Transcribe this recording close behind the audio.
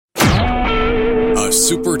a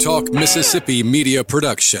SuperTalk Mississippi media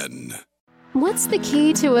production. What's the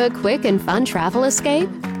key to a quick and fun travel escape?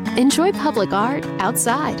 Enjoy public art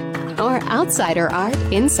outside, or outsider art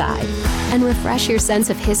inside, and refresh your sense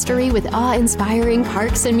of history with awe-inspiring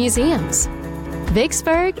parks and museums.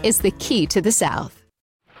 Vicksburg is the key to the South.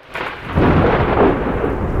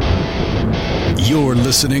 You're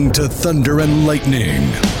listening to Thunder and Lightning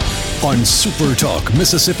on SuperTalk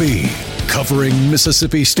Mississippi, covering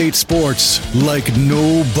Mississippi State sports like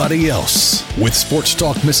nobody else. With Sports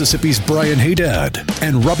Talk Mississippi's Brian Haydad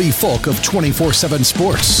and Robbie Falk of 24/7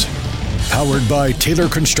 Sports. Powered by Taylor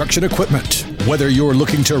Construction Equipment. Whether you're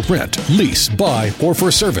looking to rent, lease, buy, or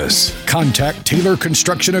for service, contact Taylor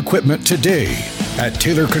Construction Equipment today at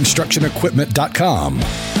TaylorConstructionEquipment.com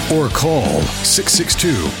or call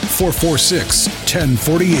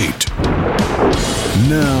 662-446-1048.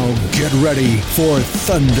 Now get ready for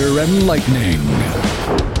Thunder and Lightning.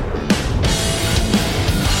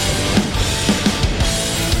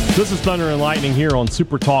 This is Thunder and Lightning here on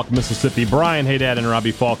Super Talk Mississippi. Brian Haydad and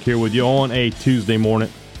Robbie Falk here with you on a Tuesday morning.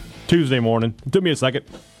 It took me a second.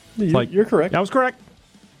 You're correct. I was correct.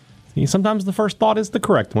 Sometimes the first thought is the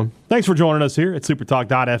correct one. Thanks for joining us here at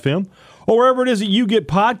supertalk.fm or wherever it is that you get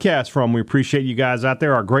podcasts from. We appreciate you guys out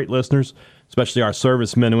there, our great listeners, especially our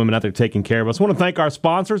servicemen and women out there taking care of us. I want to thank our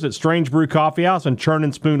sponsors at Strange Brew Coffee House and Churn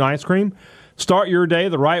and Spoon Ice Cream. Start your day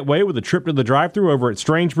the right way with a trip to the drive-thru over at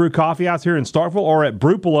Strange Brew Coffee House here in Starkville or at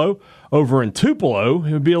Brupolo over in Tupelo.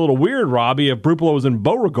 It would be a little weird, Robbie, if Brupolo was in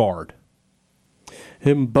Beauregard.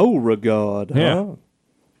 In Beauregard, yeah.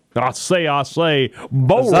 Huh? I say,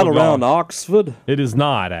 Beauregard. Is that around Oxford? It is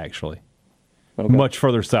not, actually. Okay. Much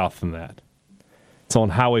further south than that. It's on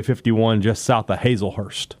Highway 51 just south of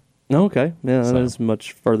Hazelhurst. Okay, yeah, that is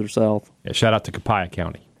much further south. Yeah, shout out to Copiah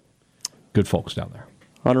County. Good folks down there.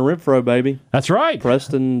 Hunter Renfro, baby. That's right.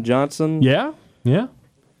 Preston Johnson. Yeah. I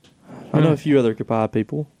know a few other Copiah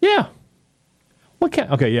people. Yeah.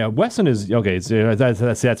 Okay, yeah, Weston is, okay, so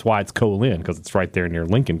that's why it's Colin, because it's right there near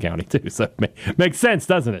Lincoln County, too. So it makes sense,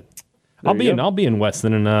 doesn't it? I'll be in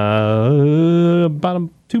Weston in about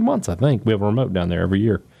 2 months, I think. We have a remote down there every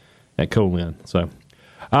year at Colin. So,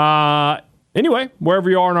 anyway,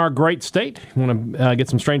 wherever you are in our great state, you want to get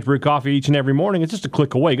some Strange Brew coffee each and every morning, it's just a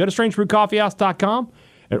click away. Go to strangebrewcoffeehouse.com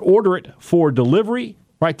and order it for delivery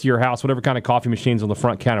right to your house. Whatever kind of coffee machine's on the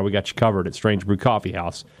front counter, we got you covered at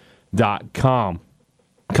strangebrewcoffeehouse.com.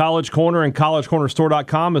 College Corner and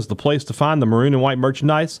collegecornerstore.com is the place to find the maroon and white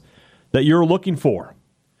merchandise that you're looking for.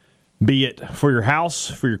 Be it for your house,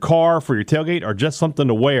 for your car, for your tailgate, or just something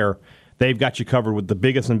to wear, they've got you covered with the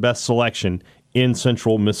biggest and best selection in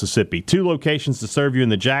central Mississippi. 2 locations to serve you in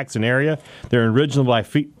the Jackson area. They're in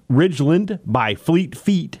Ridgeland by Fleet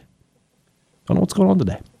Feet. Don't know what's going on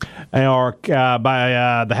today. Or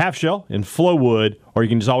by the Half Shell in Flowood, or you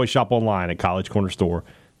can just always shop online at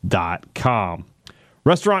collegecornerstore.com.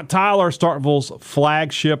 Restaurant Tyler, Starkville's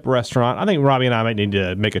flagship restaurant. I think Robbie and I might need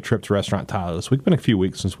to make a trip to Restaurant Tyler this week. It's been a few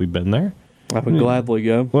weeks since we've been there. I would gladly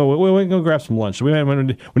go. Well, we can go grab some lunch. We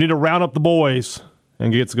need to round up the boys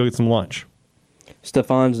and go get some lunch.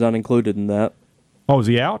 Stefan's not included in that. Oh, is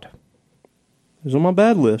he out? He's on my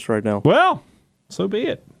bad list right now. Well, so be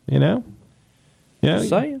it. Yeah. Just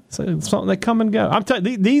saying. So something they come and go. I'm telling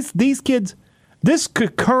you, these kids, this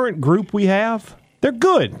current group we have, they're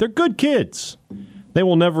good. They're good kids. They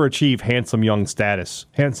will never achieve handsome young son status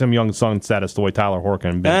the way Tyler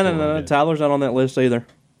Horkin. No. Tyler's not on that list either.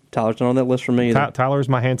 Tyler's not on that list for me either. Tyler's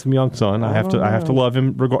my handsome young son. I have to love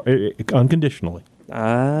him unconditionally.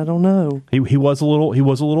 I don't know. He was a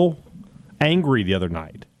little angry the other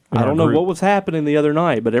night. I don't know what was happening the other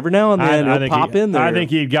night, but every now and then he'll pop in there. I think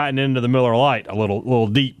he had gotten into the Miller Lite a little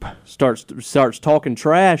deep. Starts talking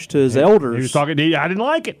trash to his elders. He was talking. I didn't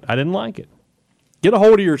like it. Get a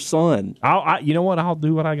hold of your son. You know what? I'll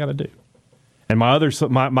do what I got to do. And my other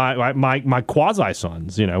my quasi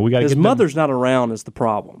sons, we got. His mother's not around is the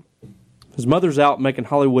problem. His mother's out making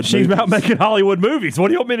Hollywood movies. She's out making Hollywood movies. What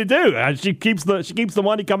do you want me to do? She keeps the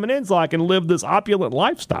money coming in so I can live this opulent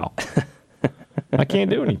lifestyle. I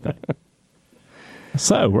can't do anything.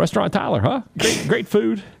 So, Restaurant Tyler, huh? Great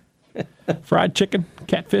food. Fried chicken,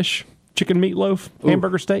 catfish, chicken meatloaf,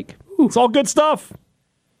 hamburger steak. It's all good stuff.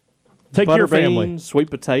 Take Butter your family. Beans, sweet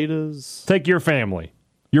potatoes. Take your family.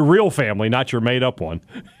 Your real family, not your made-up one.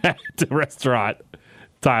 To Restaurant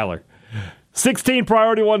Tyler. 16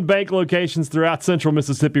 Priority One Bank locations throughout central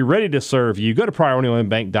Mississippi ready to serve you. Go to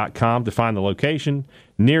PriorityOneBank.com to find the location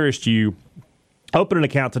nearest you. Open an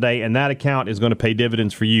account today, and that account is going to pay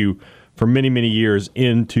dividends for you for many, many years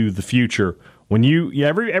into the future. When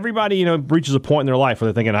everybody reaches a point in their life where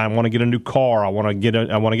they're thinking, I want to get a new car, I want to get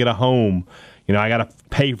a home. I got to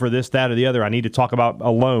pay for this, that, or the other. I need to talk about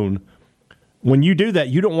a loan. When you do that,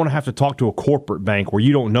 you don't want to have to talk to a corporate bank where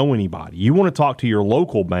you don't know anybody. You want to talk to your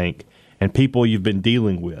local bank and people you've been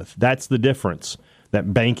dealing with. That's the difference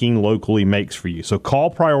that banking locally makes for you. So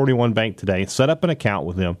call Priority One Bank today, set up an account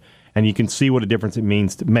with them, and you can see what a difference it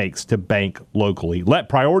makes to bank locally. Let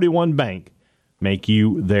Priority One Bank make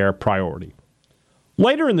you their priority.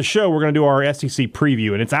 Later in the show, we're going to do our SEC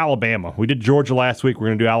preview, and it's Alabama. We did Georgia last week. We're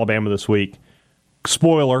going to do Alabama this week.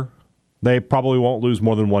 Spoiler, they probably won't lose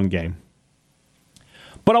more than one game.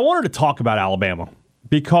 But I wanted to talk about Alabama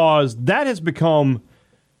because that has become,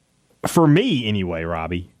 for me anyway,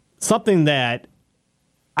 Robbie, something that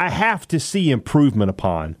I have to see improvement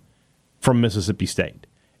upon from Mississippi State.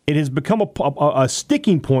 It has become a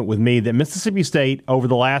sticking point with me that Mississippi State, over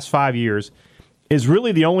the last 5 years, is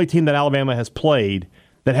really the only team that Alabama has played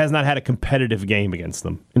that has not had a competitive game against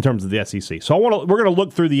them in terms of the SEC. So we're going to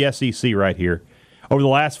look through the SEC right here over the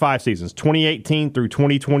last 5 seasons, 2018 through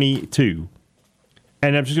 2022.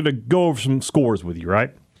 And I'm just going to go over some scores with you,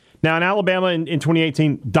 right? Now, in Alabama in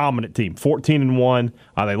 2018, dominant team, 14-1.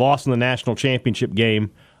 They lost in the national championship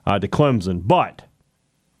game to Clemson, but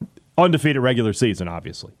undefeated regular season,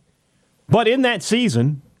 obviously. But in that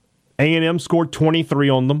season, A&M scored 23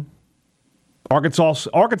 on them.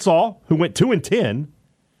 Arkansas, who went 2-10,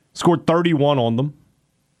 scored 31 on them.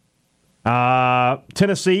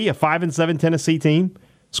 Tennessee, a 5-7 Tennessee team,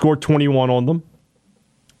 scored 21 on them.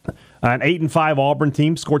 An 8-5 Auburn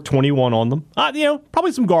team scored 21 on them.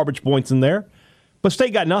 Probably some garbage points in there, but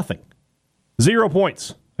State got nothing. 0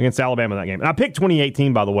 points against Alabama in that game. And I picked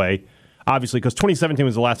 2018, by the way, obviously, because 2017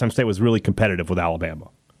 was the last time State was really competitive with Alabama.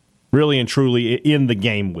 Really and truly in the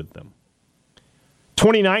game with them.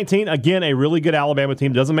 2019, again, a really good Alabama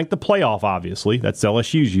team. Doesn't make the playoff, obviously. That's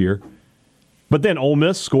LSU's year. But then Ole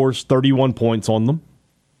Miss scores 31 points on them.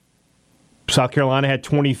 South Carolina had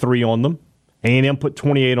 23 on them. A&M put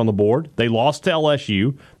 28 on the board. They lost to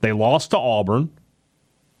LSU. They lost to Auburn.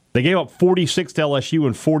 They gave up 46 to LSU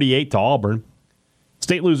and 48 to Auburn.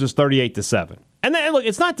 State loses 38-7. And then, look,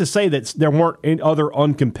 it's not to say that there weren't other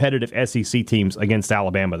uncompetitive SEC teams against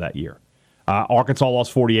Alabama that year. Arkansas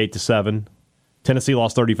lost 48-7. Tennessee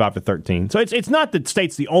lost 35-13. So it's not that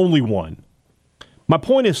State's the only one. My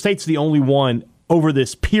point is State's the only one over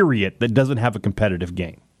this period that doesn't have a competitive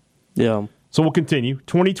game. Yeah. So we'll continue.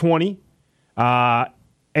 2020,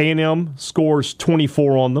 A&M scores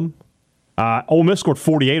 24 on them. Ole Miss scored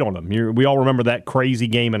 48 on them. We all remember that crazy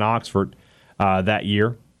game in Oxford that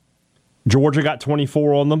year. Georgia got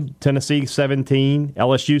 24 on them. Tennessee 17.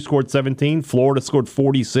 LSU scored 17. Florida scored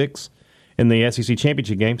 46 in the SEC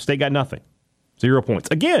championship game. State got nothing. 0 points.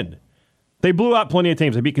 Again, they blew out plenty of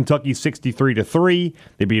teams. They beat Kentucky 63-3.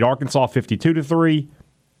 They beat Arkansas 52-3.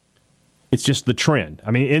 It's just the trend.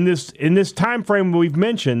 I mean, in this time frame we've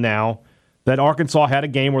mentioned now that Arkansas had a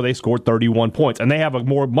game where they scored 31 points, and they have a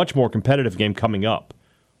much more competitive game coming up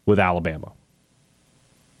with Alabama.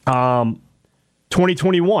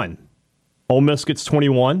 2021, Ole Miss gets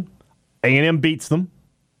 21. A&M beats them,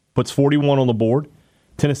 puts 41 on the board.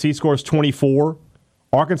 Tennessee scores 24.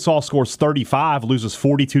 Arkansas scores 35, loses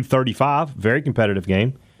 42-35. Very competitive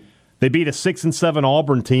game. They beat a 6-7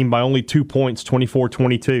 Auburn team by only 2 points,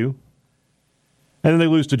 24-22. And then they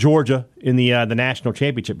lose to Georgia in the national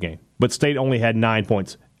championship game. But State only had 9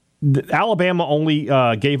 points. Alabama only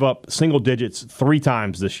gave up single digits 3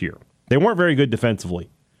 times this year. They weren't very good defensively.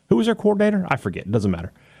 Who was their coordinator? I forget. It doesn't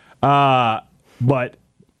matter. But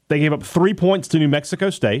they gave up 3 points to New Mexico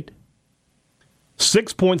State,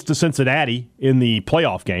 6 points to Cincinnati in the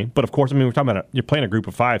playoff game. But, of course, we're talking about you're playing a group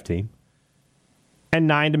of 5 team. And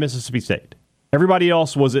 9 to Mississippi State. Everybody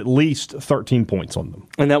else was at least 13 points on them.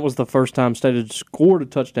 And that was the first time State had scored a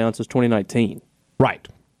touchdown since 2019. Right.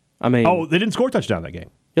 I mean... Oh, they didn't score a touchdown that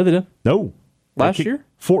game. Yeah, they did. No. Last year?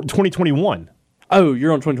 2021. Oh,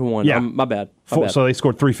 you're on 2021. Yeah. My bad. So they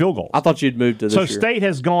scored 3 field goals. I thought you'd moved to this year. So State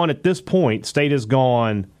has gone, at this point,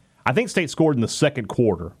 I think State scored in the second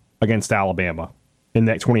quarter against Alabama in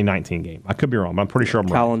that 2019 game. I could be wrong, but I'm pretty sure I'm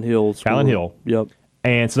right. Collin Hill. Hill. Yep.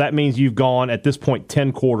 And so that means you've gone, at this point,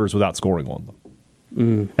 10 quarters without scoring on them.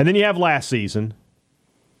 And then you have last season,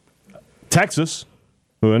 Texas,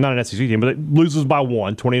 who are not an SEC team, but it loses by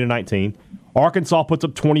 1, 20-19. Arkansas puts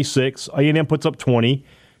up 26. A&M puts up 20.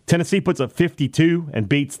 Tennessee puts up 52 and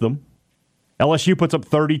beats them. LSU puts up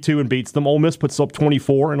 32 and beats them. Ole Miss puts up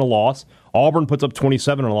 24 in a loss. Auburn puts up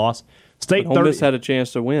 27 in a loss. Ole Miss had a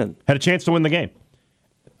chance to win. Had a chance to win the game.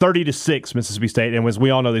 30-6 Mississippi State, and as we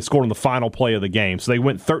all know, they scored on the final play of the game. So they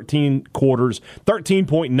went 13 quarters,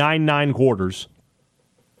 13.99 quarters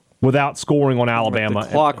without scoring on Alabama. The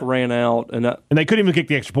clock ran out, and they couldn't even kick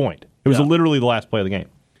the extra point. It was literally the last play of the game.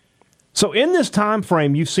 So in this time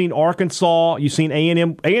frame, you've seen Arkansas, you've seen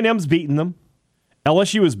A&M. A&M's beaten them.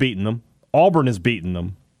 LSU has beaten them. Auburn has beaten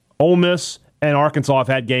them. Ole Miss and Arkansas have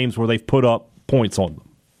had games where they've put up points on them.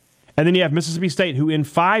 And then you have Mississippi State, who in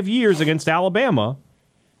 5 years against Alabama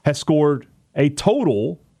has scored a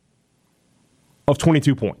total of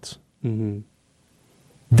 22 points. Mm-hmm.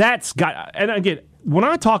 That's got, and again, when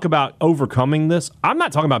I talk about overcoming this, I'm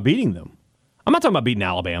not talking about beating them. I'm not talking about beating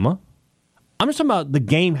Alabama. I'm just talking about the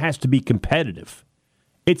game has to be competitive.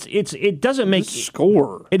 It doesn't make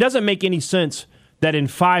score. It doesn't make any sense that in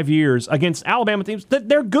 5 years against Alabama teams that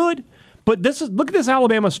they're good, but look at this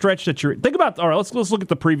Alabama stretch that you're. Think about. All right, let's look at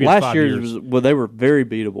the previous last 5 year. years. They were very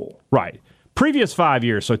beatable. Right, previous 5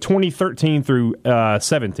 years. So 2013 through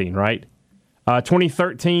 17. Right,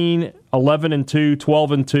 2013, 11-2,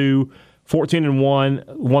 12-2,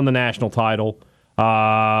 14-1, won the national title.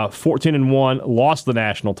 14-1, lost the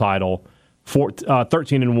national title.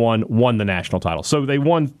 13-1, won the national title. So they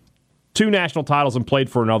won 2 national titles and played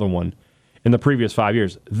for another one in the previous 5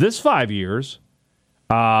 years. This 5 years,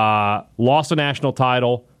 lost a national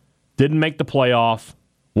title, didn't make the playoff,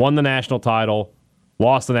 won the national title,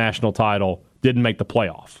 lost the national title, didn't make the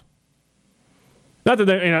playoff. Not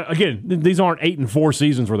that again, these aren't 8-4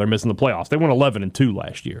 seasons where they're missing the playoffs. They won 11-2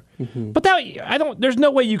 last year. Mm-hmm. But there's no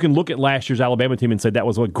way you can look at last year's Alabama team and say that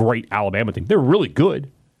was a great Alabama team. They were really good.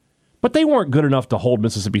 But they weren't good enough to hold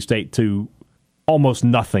Mississippi State to almost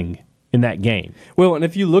nothing in that game. Well, and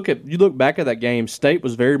if you look back at that game, State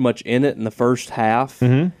was very much in it in the first half.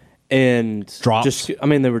 Mm-hmm. And drops.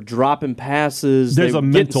 They were dropping passes. There's a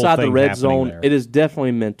mental inside thing the red zone. there. It is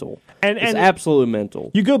definitely mental. It's absolutely mental.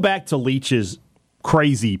 You go back to Leach's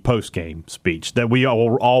crazy post-game speech that we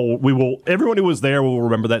will everyone who was there will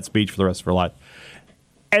remember that speech for the rest of their life.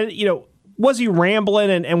 And was he rambling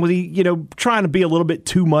and was he, trying to be a little bit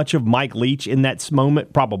too much of Mike Leach in that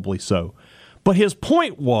moment? Probably so. But his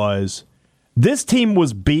point was this team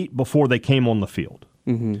was beat before they came on the field.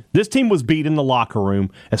 Mm-hmm. This team was beat in the locker room.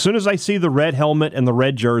 As soon as they see the red helmet and the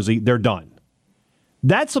red jersey, they're done.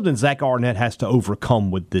 That's something Zach Arnett has to overcome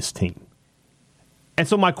with this team. And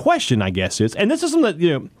so my question, I guess, is, and this is something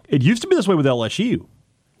that, it used to be this way with LSU.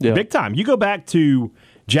 Yeah. Big time. You go back to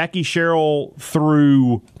Jackie Sherrill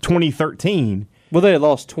through 2013. Well, they had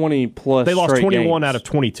lost 20 plus. They lost 21 games. out of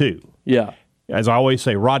 22. Yeah. As I always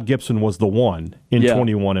say, Rod Gibson was the one in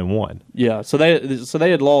 21-1. Yeah. So they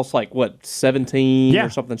had lost 17 or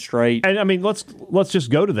something straight. And I mean, let's just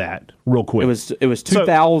go to that real quick. It was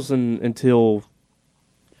 2000 until.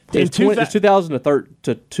 It was 2003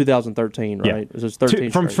 to 2013, right? Yeah. It was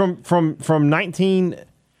 13 from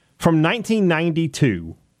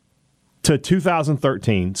 1992 to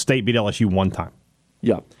 2013, State beat LSU one time.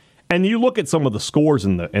 Yeah, and you look at some of the scores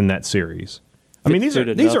in that series. I mean, these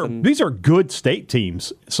are good State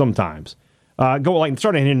teams. Sometimes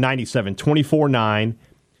starting in 97, 24-9.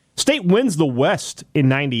 State wins the West in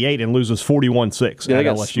 98 and loses 41-6 at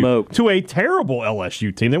LSU smoked. To a terrible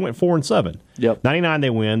LSU team. They went 4-7. Yep. 99 they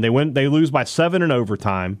win. They lose by 7 in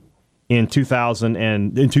overtime in 2000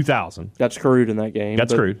 Got screwed in that game.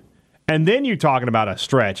 Screwed. And then you're talking about a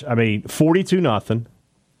stretch. I mean, 42-0,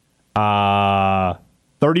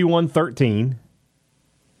 31-13,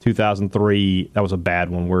 2003. That was a bad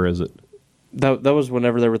one. Where is it? That was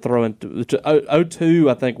whenever they were throwing 02,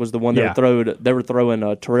 I think, was the one they were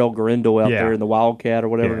throwing Terrell Grindle out there in the Wildcat or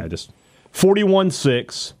whatever. Yeah, just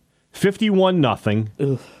 41-6,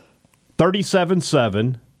 51-0,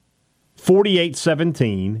 37-7,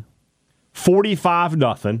 48-17,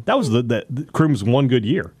 45-0. That was the Croom's one good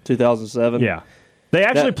year. 2007. Yeah, they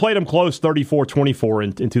actually played them close,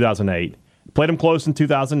 34-24 in 2008. Played them close in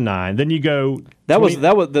 2009. Then you go. That was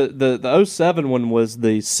the 07 one was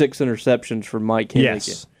the 6 interceptions from Mike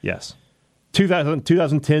Hennigan. Yes.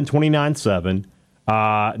 2010, 29-7,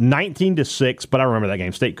 19-6. But I remember that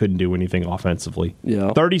game. State couldn't do anything offensively. Yeah.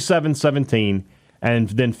 37-17, and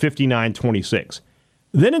then 59-26.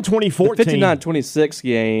 Then in 2014, the 59-26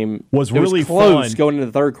 game was really close fun. Going into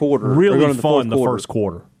the third quarter. Really fun the first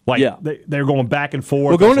quarter. They're going back and forth.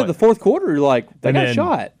 Well, going into the fourth quarter, you're like, they got a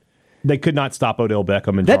shot. They could not stop Odell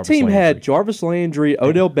Beckham and that Jarvis team Landry. had Jarvis Landry,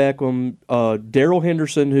 Odell Beckham, Darrell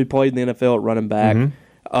Henderson, who played in the NFL at running back.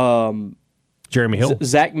 Mm-hmm. Jeremy Hill.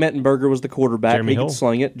 Zach Mettenberger was the quarterback. Jeremy Hill. Could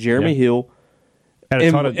sling it. Jeremy Hill.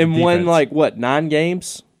 And won 9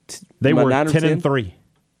 games? They were 10-3.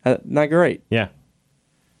 Not great. Yeah.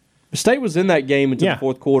 State was in that game until the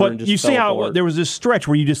fourth quarter. But and just you see how apart. there was this stretch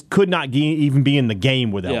where you just could not even be in the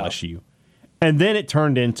game with LSU. And then it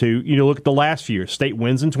turned into, look at the last few years. State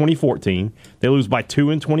wins in 2014. They lose by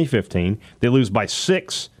 2 in 2015. They lose by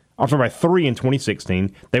 3 in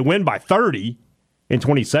 2016. They win by 30 in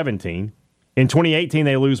 2017. In 2018,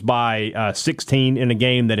 they lose by 16 in a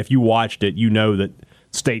game that if you watched it, you know that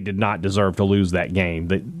State did not deserve to lose that game.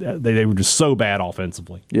 They were just so bad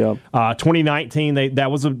offensively. Yeah. 2019,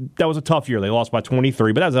 that was a tough year. They lost by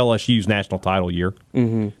 23, but that was LSU's national title year.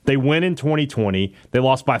 Mm-hmm. They win in 2020. They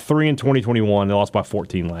lost by 3 in 2021. They lost by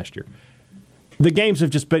 14 last year. The games have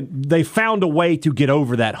just been. They found a way to get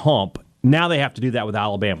over that hump. Now they have to do that with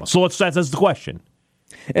Alabama. So that's the question.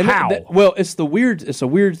 And how? It's a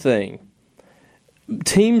weird thing.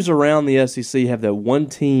 Teams around the SEC have that one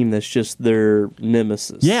team that's just their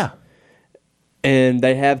nemesis. Yeah. And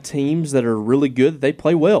they have teams that are really good. They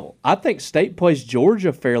play well. I think State plays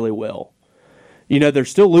Georgia fairly well. They're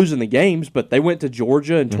still losing the games, but they went to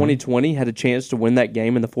Georgia in 2020, had a chance to win that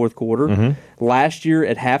game in the fourth quarter. Mm-hmm. Last year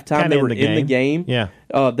at halftime, they were in the game. Yeah.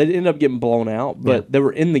 They ended up getting blown out, but they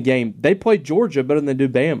were in the game. They played Georgia better than they do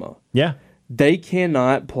Bama. Yeah. They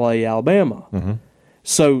cannot play Alabama. Mm-hmm.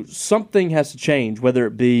 So something has to change, whether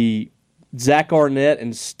it be Zach Arnett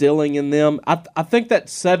instilling in them. I think that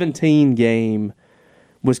 17 game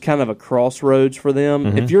was kind of a crossroads for them.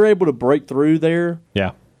 Mm-hmm. If you're able to break through there,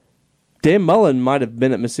 Dan Mullen might have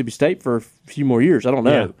been at Mississippi State for a few more years. I don't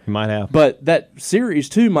know. Yeah, he might have. But that series,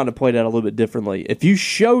 too, might have played out a little bit differently. If you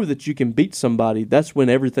show that you can beat somebody, that's when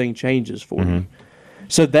everything changes for you.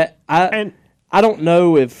 So that I don't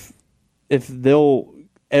know if they'll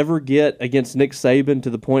ever get against Nick Saban to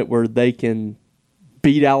the point where they can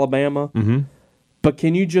beat Alabama. Mm-hmm. But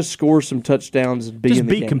can you just score some touchdowns and be in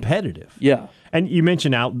the game? Competitive? Yeah. And you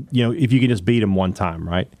mentioned if you can just beat them one time,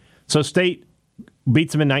 right? So State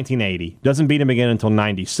beats them in 1980, doesn't beat them again until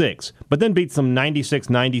 96, but then beats them 96,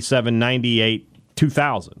 97, 98,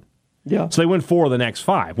 2000. Yeah. So they win 4 of the next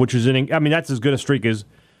 5, which is that's as good a streak as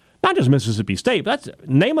not just Mississippi State, but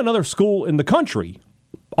name another school in the country.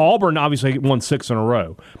 Auburn obviously won 6 in a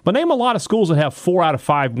row, but name a lot of schools that have 4 out of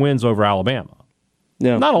 5 wins over Alabama.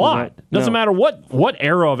 No, not a lot. Doesn't matter what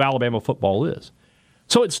era of Alabama football is.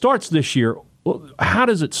 So it starts this year. How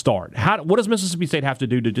does it start? What does Mississippi State have to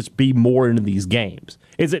do to just be more into these games?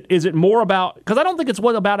 Is it more about, because I don't think it's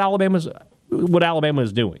what Alabama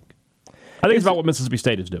is doing. I think it's about what Mississippi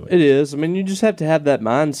State is doing. It is. You just have to have that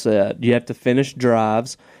mindset. You have to finish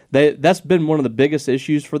drives. That's been one of the biggest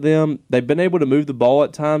issues for them. They've been able to move the ball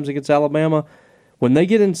at times against Alabama. When they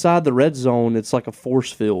get inside the red zone, it's like a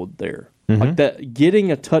force field there. Mm-hmm. Like that,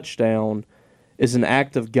 getting a touchdown is an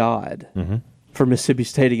act of God for Mississippi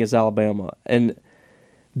State against Alabama, and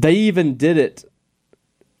they even did it.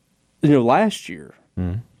 Last year.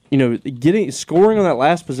 Mm-hmm. Scoring on that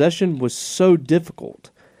last possession was so difficult.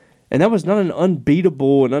 And that was not an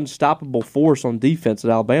unbeatable and unstoppable force on defense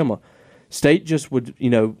at Alabama. State just would,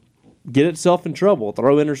 get itself in trouble,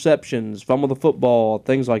 throw interceptions, fumble the football,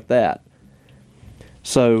 things like that.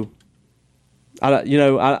 So, I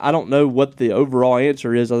don't know what the overall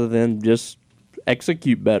answer is other than just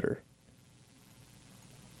execute better.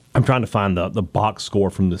 I'm trying to find the box score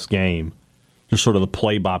from this game, just sort of the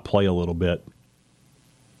play-by-play a little bit.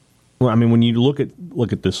 Well, when you look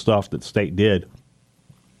at this stuff that State did,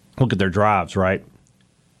 look at their drives, right?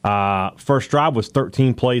 First drive was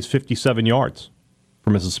 13 plays, 57 yards for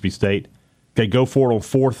Mississippi State. They go for it on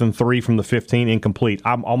 4th and 3 from the 15, incomplete.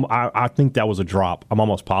 I think that was a drop. I'm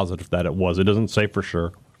almost positive that it was. It doesn't say for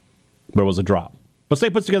sure, but it was a drop. But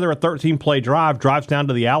State puts together a 13-play drive, drives down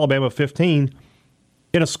to the Alabama 15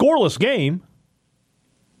 in a scoreless game,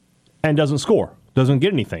 and doesn't score, doesn't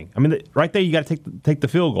get anything. Right there you got to take the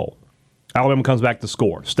field goal. Alabama comes back to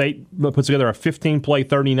score. State puts together a 15-play,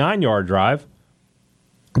 39-yard drive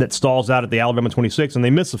that stalls out at the Alabama 26, and they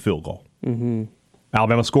miss a field goal. Mm-hmm.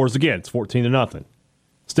 Alabama scores again. It's 14-0.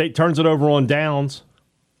 State turns it over on downs.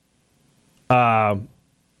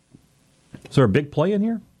 Is there a big play in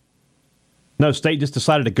here? No, State just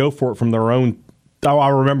decided to go for it from their own. Oh, I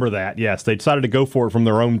remember that. Yes, they decided to go for it from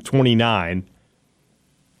their own 29.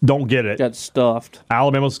 Don't get it. Got stuffed.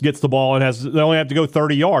 Alabama gets the ball and they only have to go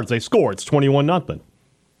 30 yards. They score. It's 21-0.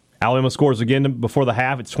 Alabama scores again before the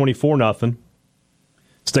half. It's 24-0.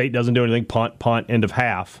 State doesn't do anything. Punt, end of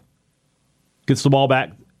half. Gets the ball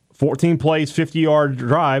back. 14 plays, 50-yard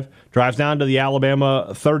drive. Drives down to the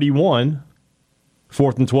Alabama 31.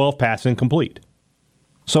 4th and 12, pass incomplete.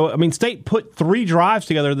 So, State put 3 drives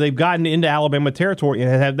together. They've gotten into Alabama territory,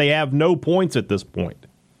 and they have no points at this point.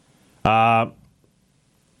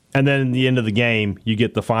 And then in the end of the game, you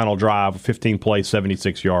get the final drive, 15 plays,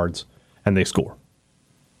 76 yards, and they score.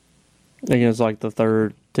 Against the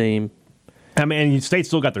third team. I mean, State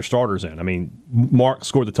still got their starters in. I mean, Mark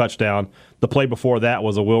scored the touchdown. The play before that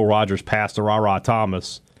was a Will Rogers pass to Ra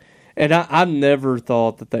Thomas. And I never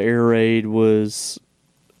thought that the air raid was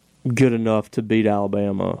good enough to beat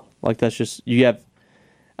Alabama. Like, that's just, you have,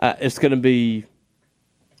 it's going to be,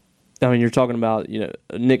 I mean, you're talking about,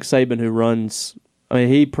 Nick Saban, who runs, I mean,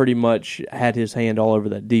 he pretty much had his hand all over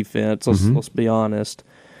that defense. Let's be honest.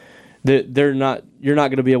 You're not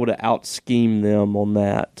going to be able to out-scheme them on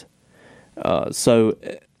that. So,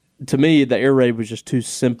 to me, the air raid was just too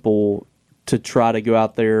simple to try to go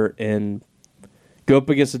out there and go up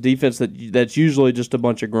against a defense that's usually just a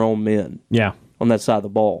bunch of grown men. Yeah. On that side of the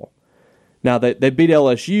ball. Now, they beat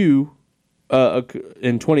LSU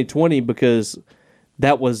in 2020 because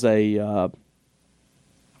that was trying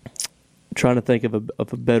to think of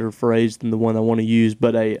a better phrase than the one I want to use,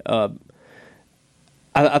 but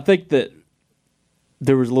I think that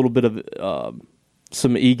there was a little bit of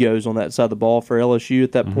some egos on that side of the ball for LSU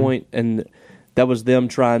at that point, and that was them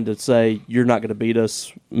trying to say, you're not going to beat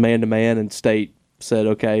us man-to-man, and State said,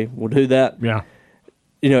 okay, we'll do that. Yeah.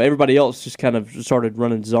 Everybody else just kind of started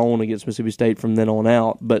running zone against Mississippi State from then on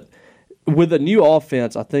out. But with a new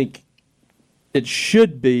offense, I think it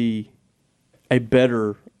should be a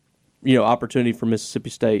better, opportunity for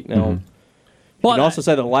Mississippi State. Now, you can also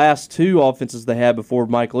say the last two offenses they had before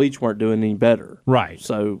Mike Leach weren't doing any better. Right.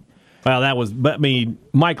 So, but I mean,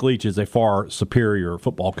 Mike Leach is a far superior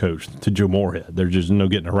football coach to Joe Moorhead. There's just no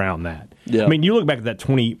getting around that. Yeah. I mean, you look back at that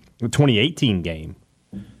 2018 game.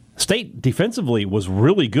 State defensively was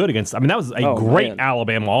really good against. I mean, that was a great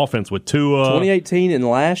Alabama offense with Tua. 2018 and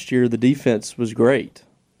last year, the defense was great.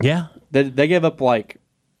 Yeah, they gave up like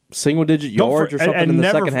single-digit yards or something in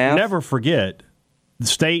the second half. Never forget, the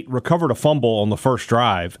State recovered a fumble on the first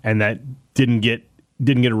drive, and that didn't get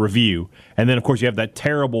a review. And then, of course, you have that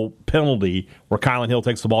terrible penalty where Kylan Hill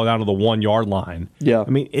takes the ball down to the 1 yard line. Yeah,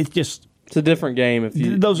 I mean, it's just. It's a different game. If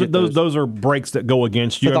you those are breaks that go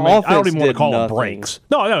against you. I don't even want to call them breaks.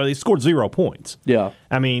 No, they scored 0 points. Yeah.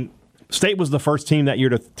 I mean, State was the first team that year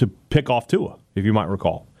to pick off Tua, if you might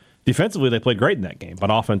recall. Defensively, they played great in that game, but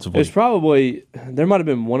offensively, there might have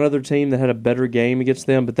been one other team that had a better game against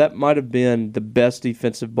them, but that might have been the best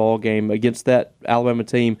defensive ball game against that Alabama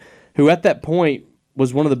team, who at that point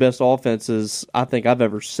was one of the best offenses I think I've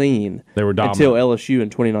ever seen. They were dominant until LSU in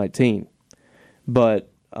 2019, but.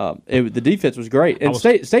 The defense was great, and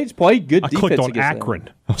State's played good defense. I clicked on against Akron.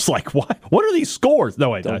 them. I was like, "What? What are these scores?"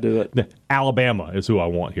 No, wait, don't do it. Alabama is who I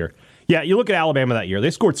want here. Yeah, you look at Alabama that year. They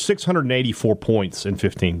scored 684 points in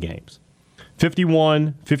 15 games.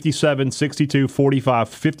 51, 57, 62, 45,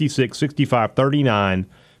 56, 65, 39,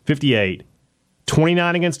 58,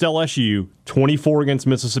 29 against LSU, 24 against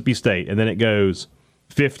Mississippi State, and then it goes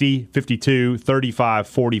 50, 52, 35,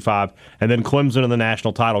 45, and then Clemson in the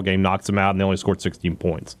national title game knocks them out, and they only scored 16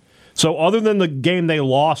 points. So other than the game they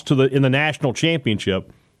lost in the national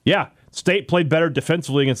championship, yeah, State played better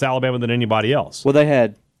defensively against Alabama than anybody else. Well, they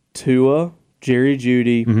had Tua, Jerry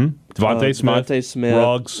Jeudy, Devontae Smith,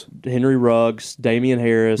 Ruggs, Henry Ruggs, Damian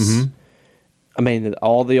Harris. I mean,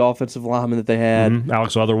 all the offensive linemen that they had.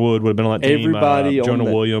 Alex Leatherwood would have been on that team. Everybody Jonah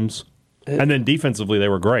Williams. And then defensively, they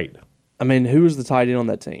were great. I mean, who was the tight end on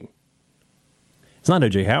that team? It's not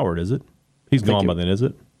O.J. Howard, is it? He's gone by then, is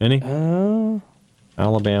it? Any?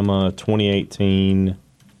 Alabama 2018.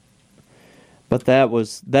 But that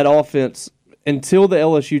offense until the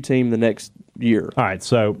LSU team the next year. All right,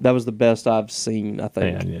 so that was the best I've seen, I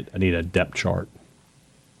think. Hey, I need a depth chart.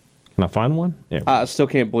 Can I find one? Yeah. I still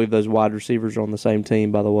can't believe those wide receivers are on the same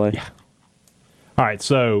team, by the way. Yeah. All right,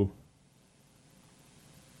 so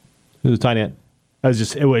who's the tight end?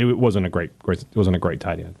 It wasn't a great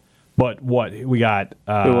tight end. But what we got?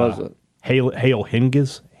 Who was it? Hale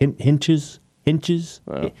Hinches.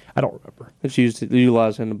 Well, I don't remember. It's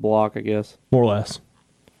utilized in the block, I guess, more or less.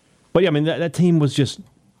 But yeah, I mean that team was just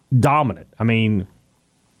dominant. I mean,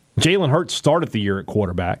 Jalen Hurts started the year at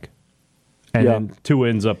quarterback, and then Tua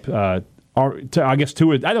ends up. I guess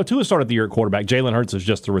Tua. I know Tua started the year at quarterback. Jalen Hurts is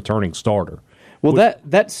just the returning starter. Well,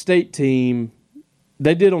 that State team.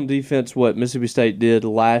 They did on defense what Mississippi State did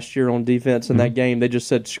last year on defense in that game. They just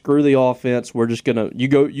said, "Screw the offense. We're just gonna you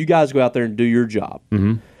guys go out there and do your job."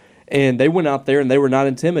 And they went out there and they were not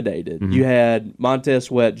intimidated. You had Montez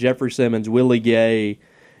Sweat, Jeffrey Simmons, Willie Gay,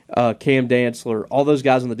 Cam Dantzler, all those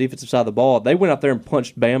guys on the defensive side of the ball. They went out there and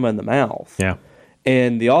punched Bama in the mouth. Yeah,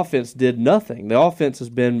 and the offense did nothing. The offense has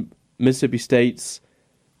been Mississippi State's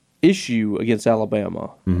issue against Alabama,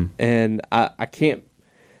 and I can't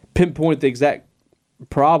pinpoint the exact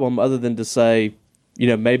problem other than to say,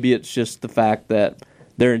 maybe it's just the fact that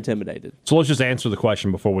they're intimidated. So let's just answer the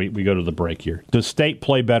question before we go to the break here. Does State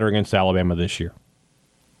play better against Alabama this year?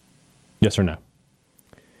 Yes or no?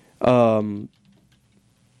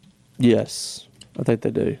 Yes, I think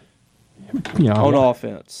they do. You know, On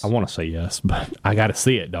offense. I want to say yes, but I got to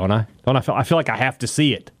see it, don't I? I feel like I have to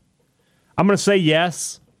see it. I'm going to say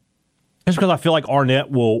yes, just because I feel like Arnett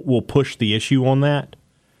will push the issue on that.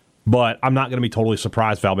 But I'm not going to be totally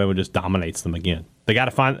surprised if Alabama just dominates them again. They got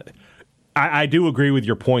to find. I do agree with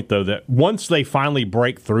your point, though, that once they finally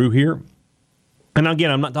break through here, and again,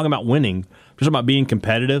 I'm not talking about winning, I'm just about being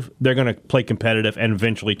competitive. They're going to play competitive and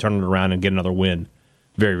eventually turn it around and get another win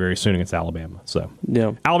very, very soon against Alabama. So,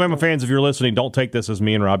 yeah. Alabama fans, if you're listening, don't take this as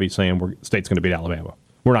me and Robbie saying State's going to beat Alabama.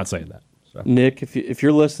 We're not saying that. So. Nick, if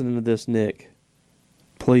you're listening to this, Nick,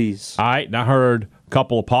 please. All right, and I heard a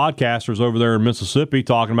couple of podcasters over there in Mississippi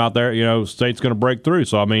talking about State's going to break through.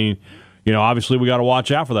 So, I mean, obviously we got to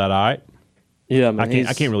watch out for that, all right? Yeah, man.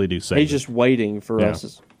 I can't really do say He's just waiting for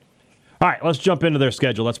us. All right, let's jump into their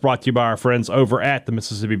schedule. That's brought to you by our friends over at the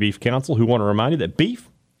Mississippi Beef Council, who want to remind you that beef,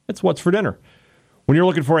 it's what's for dinner. When you're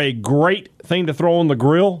looking for a great thing to throw on the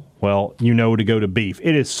grill, well, you know to go to beef.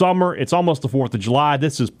 It is summer. It's almost the 4th of July.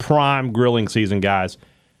 This is prime grilling season, guys.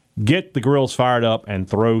 Get the grills fired up and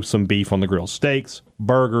throw some beef on the grill. Steaks,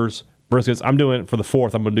 burgers, briskets. I'm doing it for the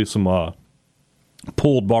 4th. I'm going to do some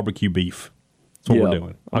pulled barbecue beef. That's what we're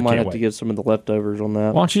doing. I might have to get some of the leftovers on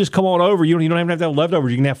that. Why don't you just come on over? You don't even have to have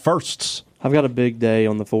leftovers. You can have firsts. I've got a big day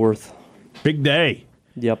on the 4th. Big day.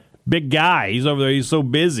 Yep. Big guy. He's over there. He's so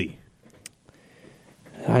busy.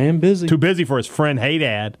 I am busy. Too busy for his friend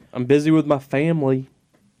Haydad. I'm busy with my family.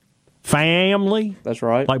 Family? That's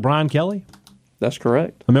right. Like Brian Kelly? That's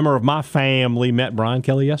correct. A member of my family met Brian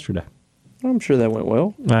Kelly yesterday. I'm sure that went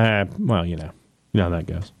well. Well, you know how that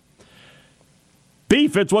goes.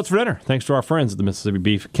 Beef, it's what's for dinner. Thanks to our friends at the Mississippi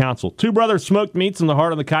Beef Council. Two Brothers Smoked Meats in the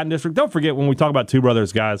heart of the Cotton District. Don't forget, when we talk about Two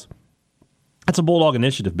Brothers, guys, that's a Bulldog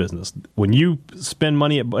Initiative business. When you spend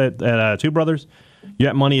money at Two Brothers,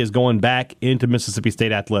 that money is going back into Mississippi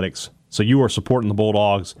State athletics. So you are supporting the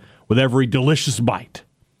Bulldogs with every delicious bite.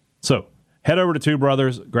 So head over to Two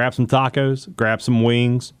Brothers, grab some tacos, grab some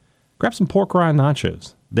wings, grab some pork rind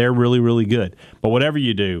nachos. They're really, really good. But whatever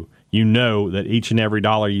you do, you know that each and every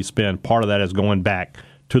dollar you spend, part of that is going back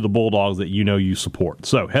to the Bulldogs that you know you support.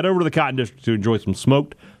 So head over to the Cotton District to enjoy some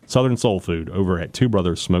smoked Southern soul food over at Two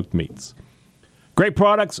Brothers Smoked Meats. Great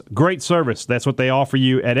products, great service. That's what they offer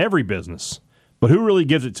you at every business. But who really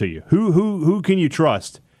gives it to you? Who can you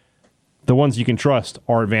trust? The ones you can trust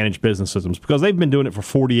are Advantage Business Systems because they've been doing it for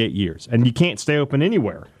 48 years. And you can't stay open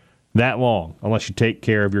anywhere that long unless you take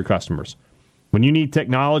care of your customers. When you need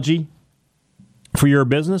technology for your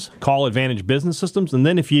business, call Advantage Business Systems. And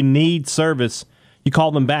then if you need service, you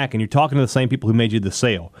call them back and you're talking to the same people who made you the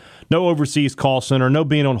sale. No overseas call center, no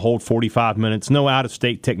being on hold 45 minutes, no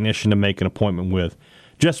out-of-state technician to make an appointment with.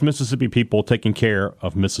 Just Mississippi people taking care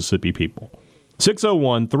of Mississippi people.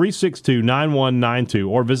 601-362-9192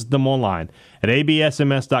 or visit them online at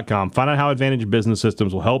absms.com. Find out how Advantage Business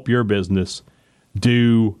Systems will help your business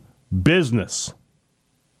do business.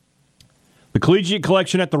 The Collegiate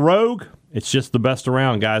Collection at the Rogue, it's just the best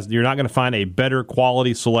around, guys. You're not going to find a better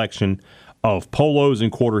quality selection of polos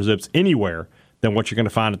and quarter zips anywhere than what you're going to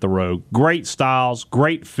find at the Rogue. Great styles,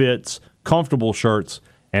 great fits, comfortable shirts,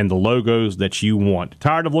 and the logos that you want.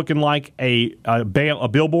 Tired of looking like a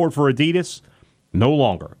billboard for Adidas? No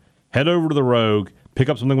longer. Head over to the Rogue, pick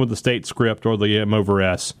up something with the State script or the M over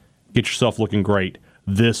S. Get yourself looking great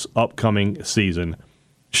this upcoming season.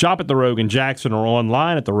 Shop at the Rogue in Jackson or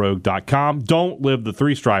online at therogue.com. Don't live the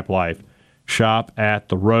three-stripe life. Shop at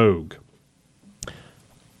the Rogue.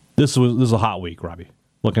 This is a hot week, Robbie.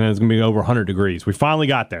 Looking at it's going to be over 100 degrees. We finally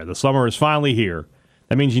got there. The summer is finally here.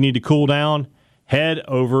 That means you need to cool down. Head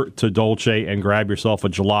over to Dolce and grab yourself a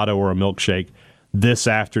gelato or a milkshake this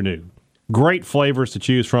afternoon. Great flavors to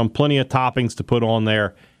choose from, plenty of toppings to put on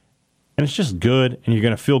there, and it's just good, and you're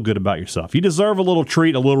going to feel good about yourself. You deserve a little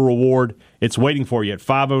treat, a little reward. It's waiting for you at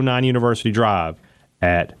 509 University Drive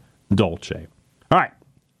at Dolce. All right,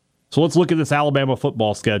 so let's look at this Alabama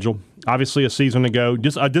football schedule. Obviously, a season ago,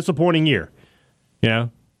 just a disappointing year. You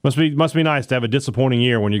know, must be nice to have a disappointing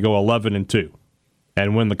year when you go 11-2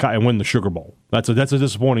 and win the Sugar Bowl. That's a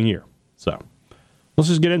disappointing year. So let's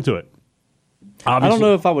just get into it. Obviously, I don't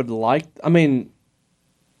know if I would like. I mean,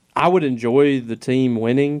 I would enjoy the team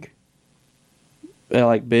winning,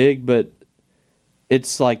 like big, but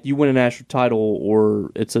it's like you win a national title or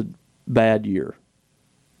it's a bad year.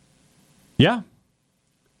 Yeah.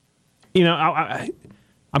 You know,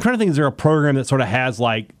 I'm trying to think. Is there a program that sort of has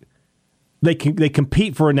like they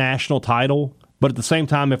compete for a national title, But at the same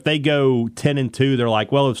time, if they go 10-2, they're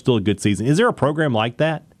like, well, it's still a good season. Is there a program like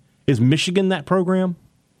that? Is Michigan that program?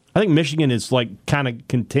 I think Michigan is like kind of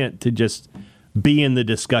content to just be in the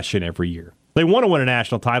discussion every year. They want to win a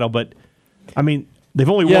national title, but I mean, they've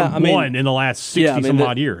only won one in the last 60 some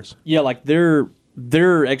odd years. Yeah, like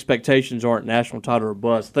their expectations aren't national title or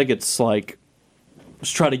bust. I think it's like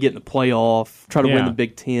let's try to get in the playoff, try to win the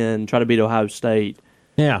Big Ten, try to beat Ohio State.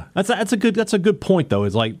 Yeah, that's a good point though.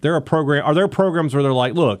 Is like are there programs where they're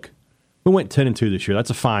like, look, we went 10-2 this year.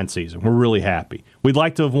 That's a fine season. We're really happy. We'd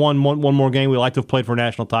like to have won one more game. We'd like to have played for a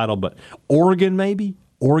national title, but Oregon might be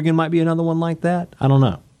another one like that. I don't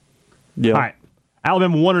know. Yeah. All right,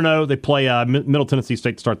 Alabama 1-0. They play Middle Tennessee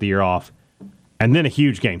State to start the year off, and then a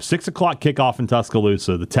huge game, 6:00 kickoff in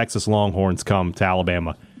Tuscaloosa. The Texas Longhorns come to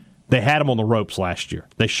Alabama. They had them on the ropes last year.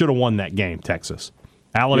 They should have won that game. Texas,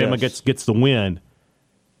 Alabama gets the win.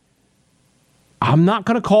 I'm not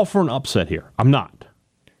going to call for an upset here. I'm not.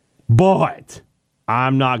 But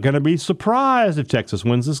I'm not going to be surprised if Texas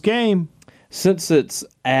wins this game. Since it's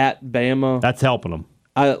at Bama, That's helping them.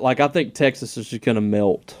 I think Texas is just going to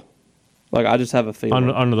melt. Like, I just have a feeling.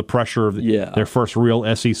 Under the pressure of their first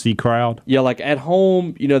real SEC crowd. Yeah, like at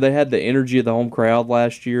home, they had the energy of the home crowd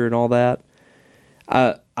last year and all that.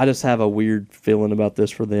 I just have a weird feeling about this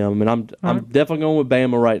for them. And I'm definitely going with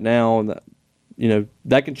Bama right now. And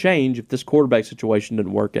that can change if this quarterback situation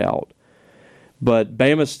didn't work out. But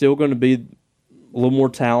Bama's still going to be a little more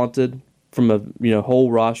talented from a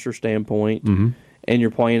whole roster standpoint, and you're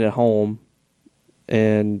playing at home,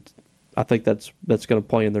 and I think that's going to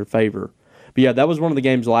play in their favor. But yeah, that was one of the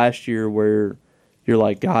games last year where you're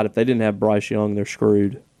like, God, if they didn't have Bryce Young, they're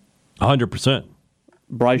screwed. 100%.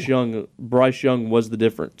 Bryce Young was the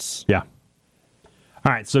difference. Yeah.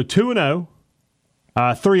 All right, so 2-0,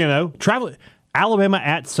 3-0. Travel Alabama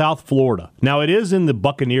at South Florida. Now, it is in the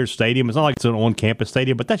Buccaneers Stadium. It's not like it's an on-campus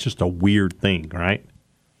stadium, but that's just a weird thing, right?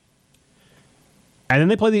 And then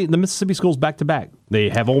they play the Mississippi schools back-to-back. They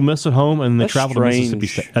have Ole Miss at home, and they travel to Mississippi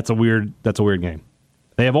State. That's a weird game.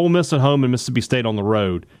 They have Ole Miss at home and Mississippi State on the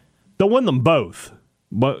road. They'll win them both,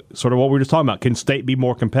 but sort of what we were just talking about. Can State be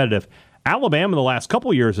more competitive? Alabama the last couple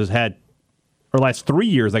of years has had, or last 3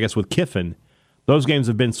 years, I guess, with Kiffin, those games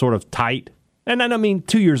have been sort of tight. And I mean,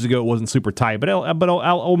 2 years ago it wasn't super tight, but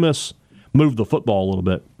Ole Miss moved the football a little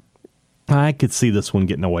bit. I could see this one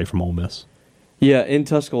getting away from Ole Miss. Yeah, in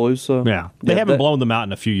Tuscaloosa. Yeah, they haven't blown them out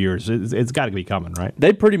in a few years. It's got to be coming, right?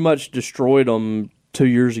 They pretty much destroyed them 2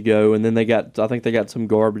 years ago, and then I think they got some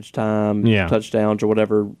garbage time touchdowns or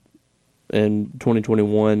whatever in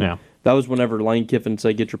 2021. Yeah. That was whenever Lane Kiffin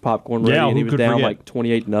said, "Get your popcorn ready," and he was down like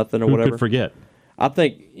 28-0 or whatever. Who could forget? I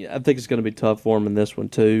think it's going to be tough for him in this one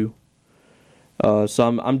too.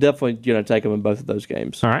 So I'm definitely going to take them in both of those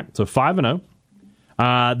games. All right, so 5-0.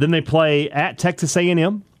 Then they play at Texas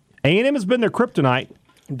A&M. A&M has been their kryptonite.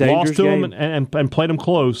 Lost to them and played them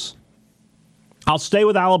close. I'll stay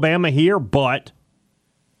with Alabama here, but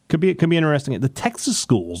could be interesting. The Texas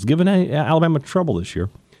schools giving Alabama trouble this year,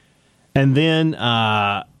 and then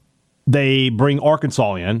they bring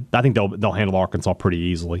Arkansas in. I think they'll handle Arkansas pretty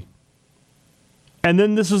easily. And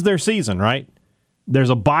then this is their season, right?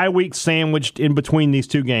 There's a bye week sandwiched in between these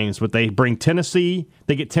two games, but they bring Tennessee.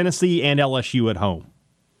 They get Tennessee and LSU at home.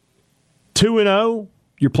 2-0,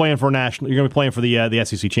 you're playing for a national. You're going to be playing for the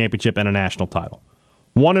SEC championship and a national title.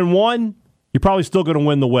 1-1, you're probably still going to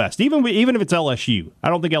win the West, even if it's LSU. I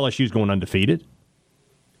don't think LSU is going undefeated.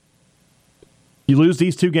 You lose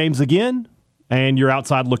these two games again, and you're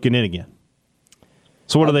outside looking in again.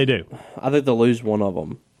 So what do they do? I think they'll lose one of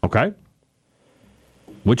them. Okay.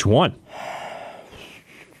 Which one?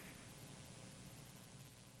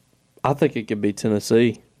 I think it could be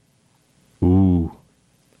Tennessee. Ooh.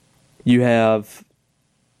 You have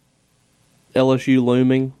LSU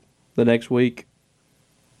looming the next week.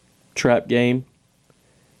 Trap game.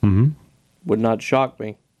 Mm-hmm. Would not shock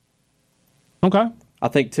me. Okay. I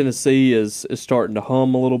think Tennessee is starting to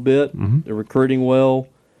hum a little bit. Mm-hmm. They're recruiting well.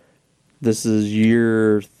 This is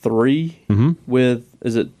year 3 with,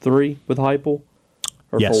 is it 3 with Heupel?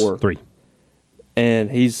 Or yes, 4? 3.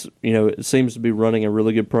 And he's, it seems to be running a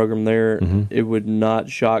really good program there. Mm-hmm. It would not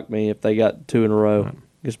shock me if they got 2 in a row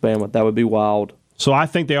against Bama. That would be wild. So I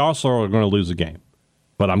think they also are going to lose a game,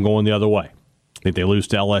 but I'm going the other way. I think they lose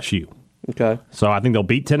to LSU. Okay. So I think they'll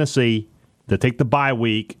beat Tennessee, they'll take the bye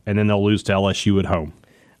week, and then they'll lose to LSU at home.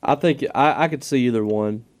 I think I could see either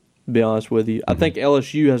one, to be honest with you. I think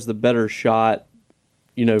LSU has the better shot,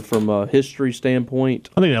 from a history standpoint.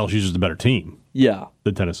 I think LSU is the better team. Yeah.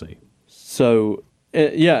 Than Tennessee. So,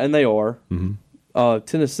 and they are. Mm-hmm.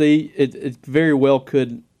 Tennessee, it very well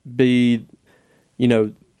could be,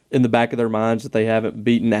 in the back of their minds that they haven't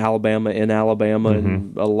beaten Alabama in Alabama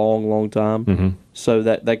in a long, long time. So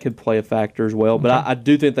that could play a factor as well. But I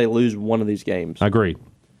do think they lose one of these games. Agreed.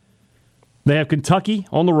 They have Kentucky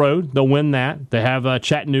on the road. They'll win that. They have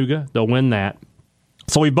Chattanooga. They'll win that.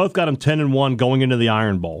 So we both got them 10-1 going into the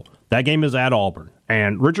Iron Bowl. That game is at Auburn.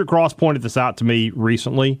 And Richard Cross pointed this out to me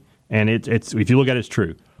recently, and it's if you look at it, it's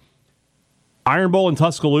true. Iron Bowl in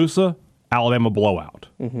Tuscaloosa, Alabama blowout.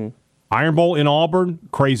 Iron Bowl in Auburn,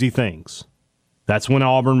 crazy things. That's when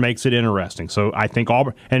Auburn makes it interesting. So I think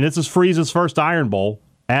Auburn, and this is Freeze's first Iron Bowl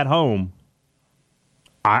at home.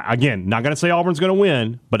 Again, not going to say Auburn's going to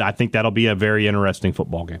win, but I think that'll be a very interesting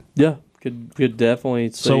football game. Yeah, could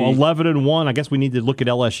definitely see. So 11-1, I guess we need to look at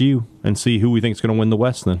LSU and see who we think is going to win the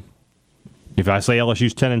West then. If I say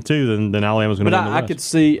LSU's 10-2, then Alabama's going to win the West. I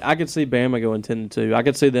could see Bama going 10-2. I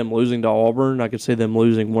could see them losing to Auburn. I could see them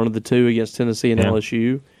losing one of the two against Tennessee and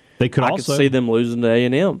LSU. They could I could see them losing to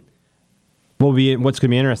A&M. What's going to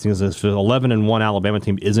be interesting is if the 11-1 Alabama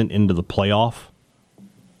team isn't into the playoff,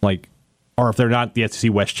 or if they're not the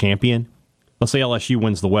SEC West champion. Let's say LSU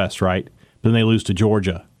wins the West, right? Then they lose to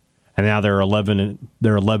Georgia, and now they're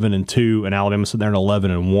 11-2, and Alabama's sitting there at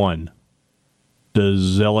 11-1.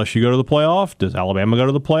 Does LSU go to the playoff? Does Alabama go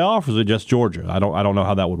to the playoff, or is it just Georgia? I don't know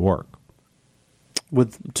how that would work.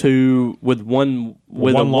 With one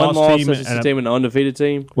loss SEC team and an undefeated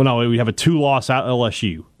team. Well, no, we have a 2-loss at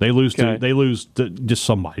LSU. They lose to just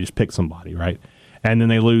somebody, just pick somebody, right? And then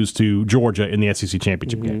they lose to Georgia in the SEC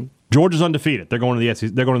championship game. Georgia's undefeated. They're going to the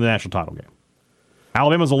SEC. They're going to the national title game.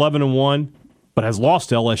 Alabama's 11-1, but has lost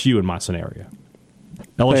to LSU in my scenario.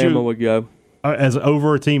 Bama would go as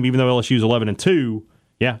over a team, even though LSU's 11-2.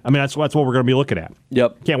 Yeah, I mean that's what we're going to be looking at.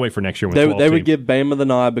 Yep. Can't wait for next year. With they would give Bama the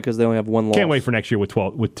nod because they only have one loss. Can't wait for next year with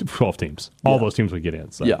 12 teams. All those teams would get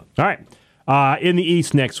in. So. Yeah. All right. In the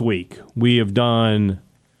East next week, we have done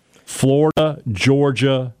Florida,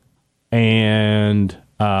 Georgia, and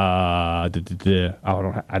I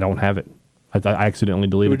don't have it. I accidentally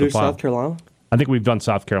deleted the file. South Carolina? I think we've done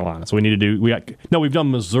South Carolina. So we need to do we've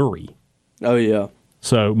done Missouri. Oh yeah.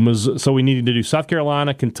 So we needed to do South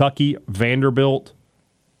Carolina, Kentucky, Vanderbilt.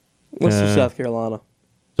 Let's do South Carolina.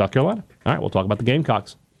 South Carolina. All right, we'll talk about the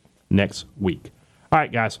Gamecocks next week. All right,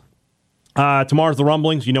 guys. Tomorrow's the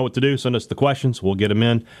Rumblings. You know what to do. Send us the questions. We'll get them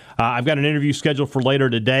in. I've got an interview scheduled for later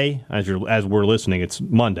today. As we're listening, it's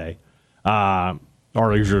Monday. Or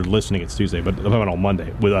as you're listening, it's Tuesday, but I'm on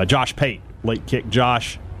Monday with Josh Pate. Late kick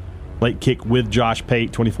with Josh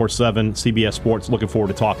Pate, 24/7, CBS Sports. Looking forward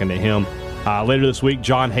to talking to him. Later this week,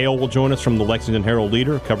 John Hale will join us from the Lexington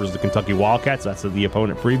Herald-Leader. Covers the Kentucky Wildcats. That's the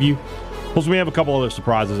opponent preview. Plus, we have a couple other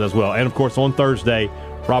surprises as well. And, of course, on Thursday,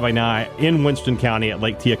 Robbie and I in Winston County at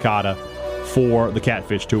Lake Teacata for the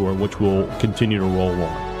Catfish Tour, which will continue to roll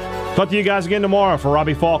on. Talk to you guys again tomorrow. For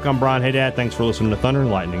Robbie Falk, I'm Brian Haydad. Thanks for listening to Thunder and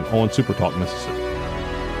Lightning on Super Talk Mississippi.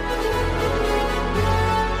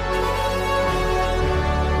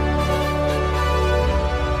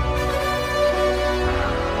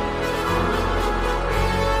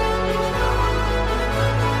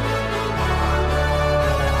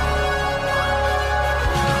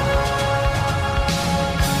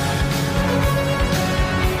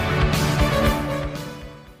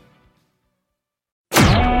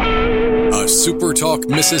 SuperTalk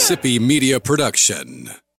Mississippi Media Production.